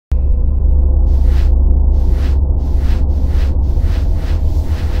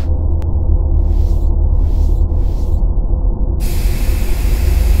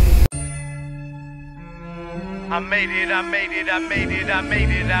I made it out.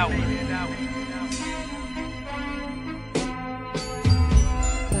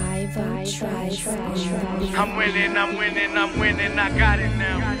 I'm winning, I got it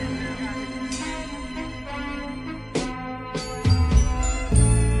now.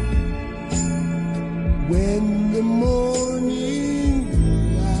 When the morning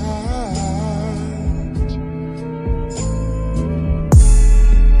light,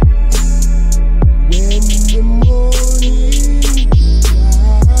 when the morning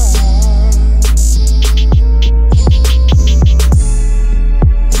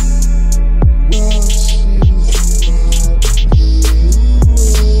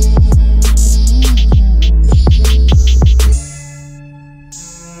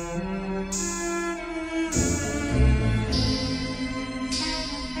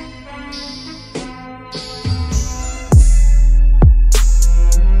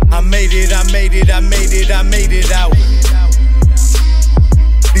I made it out.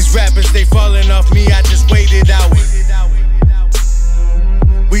 These rappers, they falling off me, I just waited out.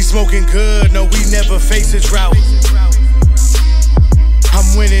 We smoking good, no, we never face a drought.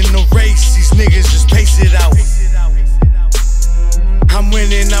 I'm winning the race, these niggas just pace it out. I'm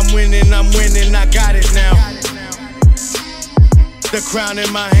winning, I got it now. The crown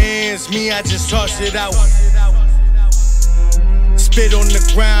in my hands, me, I just toss it out. Spit on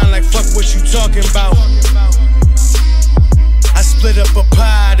the ground like fuck what you talking about. I split up a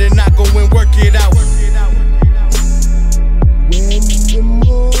pie, then I go and work it out. When the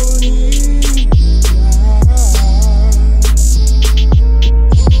morning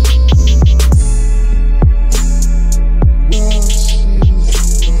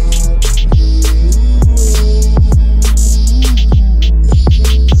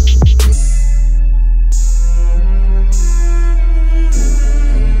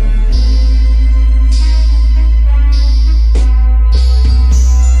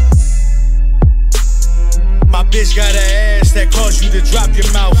bitch got an ass that cause you to drop your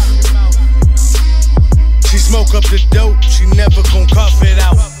mouth. She smoke up the dope, she never gon' cough it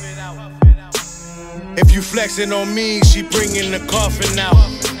out. If you flexing on me, she bringing the coffin out.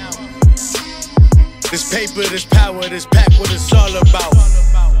 This paper, this power, this pack, what it's all about.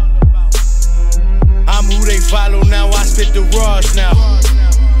 I'm who they follow now, I spit the raws now.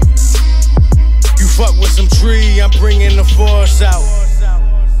 You fuck with some tree, I'm bringing the force out.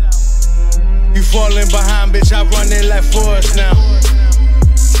 You falling behind, bitch, I run it like force now.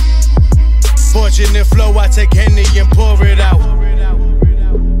 Fortunate flow, I take Henny and pour it out.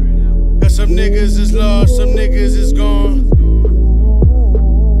 Cause some niggas is lost, some niggas is gone.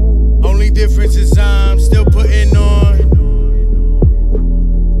 Only difference is I'm still putting on.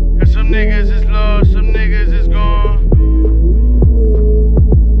 Cause some niggas is lost, some niggas is gone.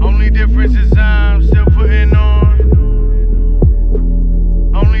 Only difference is I'm still putting on.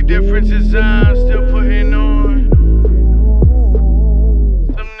 Only difference is I'm still putting on.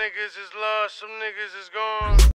 Some niggas is lost, some niggas is gone.